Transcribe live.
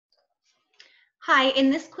Hi, in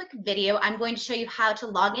this quick video, I'm going to show you how to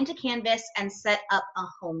log into Canvas and set up a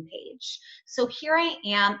home page. So here I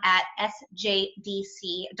am at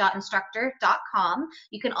sjdc.instructure.com.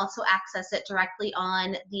 You can also access it directly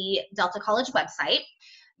on the Delta College website.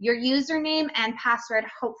 Your username and password,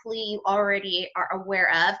 hopefully you already are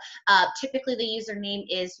aware of. Typically the username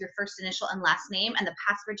is your first initial and last name, and the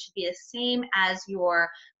password should be the same as your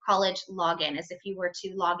college login, as if you were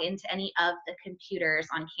to log into any of the computers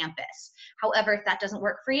on campus. However, if that doesn't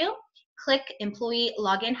work for you, click Employee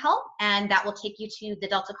Login Help, and that will take you to the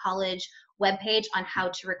Delta College webpage on how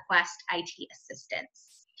to request IT assistance.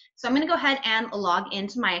 So I'm going to go ahead and log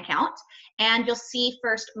into my account, and you'll see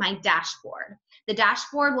first my dashboard. The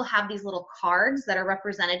dashboard will have these little cards that are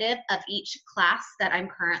representative of each class that I'm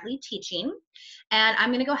currently teaching, and I'm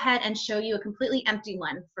going to go ahead and show you a completely empty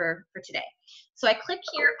one for today. So I click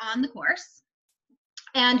here on the course,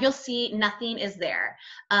 and you'll see nothing is there.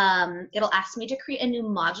 It'll ask me to create a new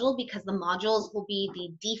module because the modules will be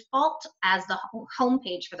the default as the home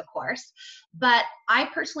page for the course. But I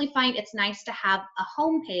personally find it's nice to have a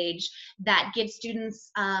home page that gives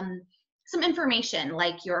students some information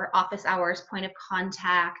like your office hours, point of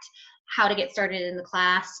contact, how to get started in the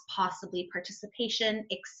class, possibly participation,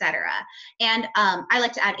 etc. And I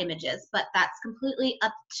like to add images, but that's completely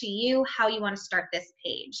up to you how you want to start this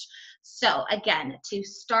page. So again, to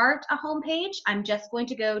start a home page, I'm just going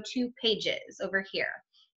to go to Pages over here.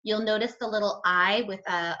 You'll notice the little I with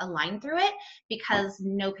a line through it because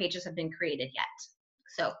no pages have been created yet.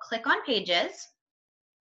 So click on Pages.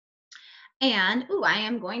 And I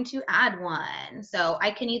am going to add one. So I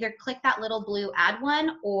can either click that little blue add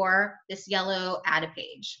one or this yellow add a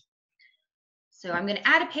page. So I'm going to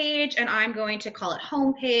add a page, and I'm going to call it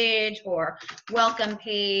home page or welcome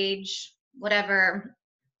page, whatever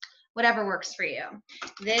works for you.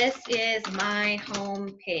 This is my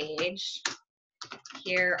home page.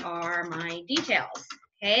 Here are my details.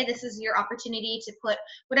 Okay, this is your opportunity to put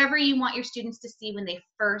whatever you want your students to see when they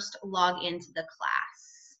first log into the class.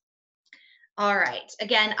 All right,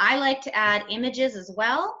 again, I like to add images as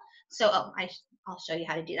well. So I'll show you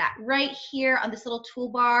how to do that. Right here on this little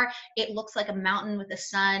toolbar, it looks like a mountain with a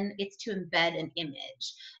sun. It's to embed an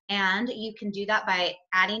image. And you can do that by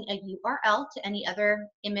adding a URL to any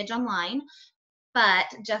other image online.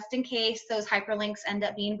 But just in case those hyperlinks end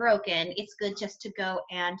up being broken, it's good just to go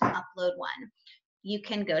and upload one. You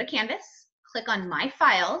can go to Canvas, click on My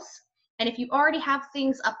Files, and if you already have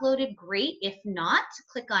things uploaded, great. If not,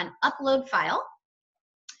 click on Upload File.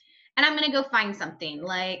 And I'm going to go find something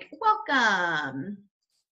like welcome.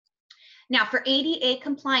 Now for ADA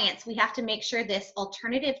compliance, we have to make sure this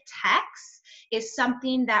alternative text is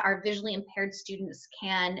something that our visually impaired students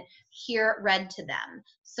can hear read to them.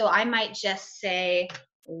 So I might just say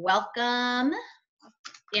welcome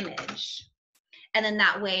image. And then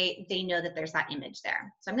that way they know that there's that image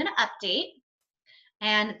there. So I'm going to update.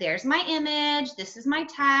 And there's my image. This is my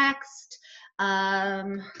text.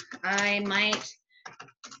 I might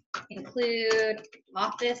include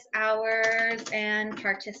office hours and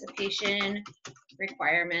participation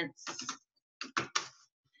requirements.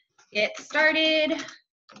 Get started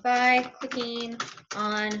by clicking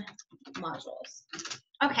on modules.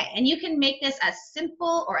 Okay, and you can make this as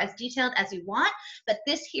simple or as detailed as you want, but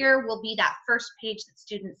this here will be that first page that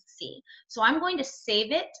students see. So I'm going to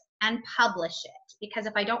save it and publish it, because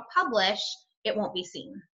if I don't publish, it won't be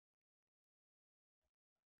seen.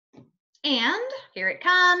 And here it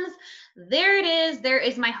comes. There it is. There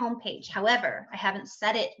is my home page. However, I haven't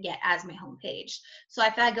set it yet as my home page. So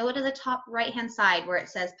if I go to the top right-hand side where it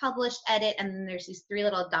says publish, edit, and then there's these three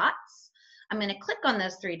little dots, I'm going to click on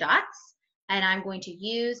those three dots, and I'm going to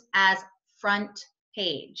use as front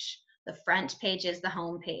page. The front page is the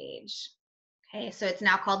home page. Okay, so it's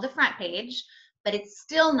now called the front page, but it's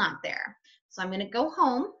still not there. So I'm going to go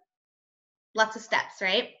home. Lots of steps,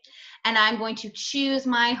 right? And I'm going to choose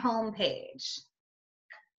my home page.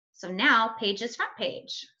 So now page is front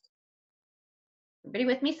page. Everybody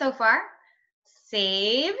with me so far?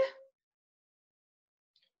 Save.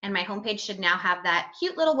 And my home page should now have that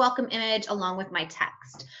cute little welcome image along with my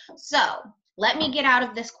text. So let me get out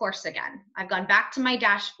of this course again. I've gone back to my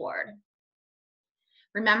dashboard.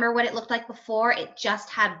 Remember what it looked like before? It just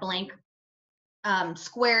had blank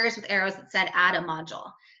squares with arrows that said add a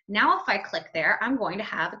module. Now if I click there, I'm going to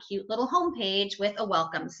have a cute little home page with a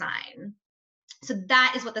welcome sign. So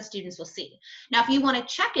that is what the students will see. Now if you want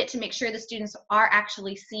to check it to make sure the students are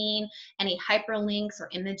actually seeing any hyperlinks or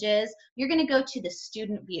images, you're going to go to the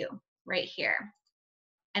student view right here.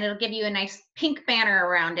 And it'll give you a nice pink banner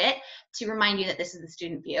around it to remind you that this is the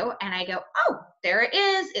student view. And I go, oh, there it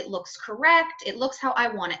is. It looks correct. It looks how I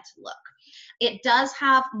want it to look. It does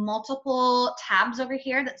have multiple tabs over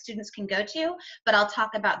here that students can go to, but I'll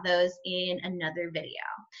talk about those in another video.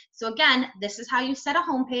 So again, this is how you set a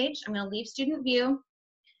home page. I'm going to leave student view.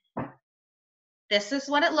 This is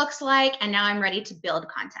what it looks like, and now I'm ready to build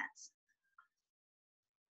contents.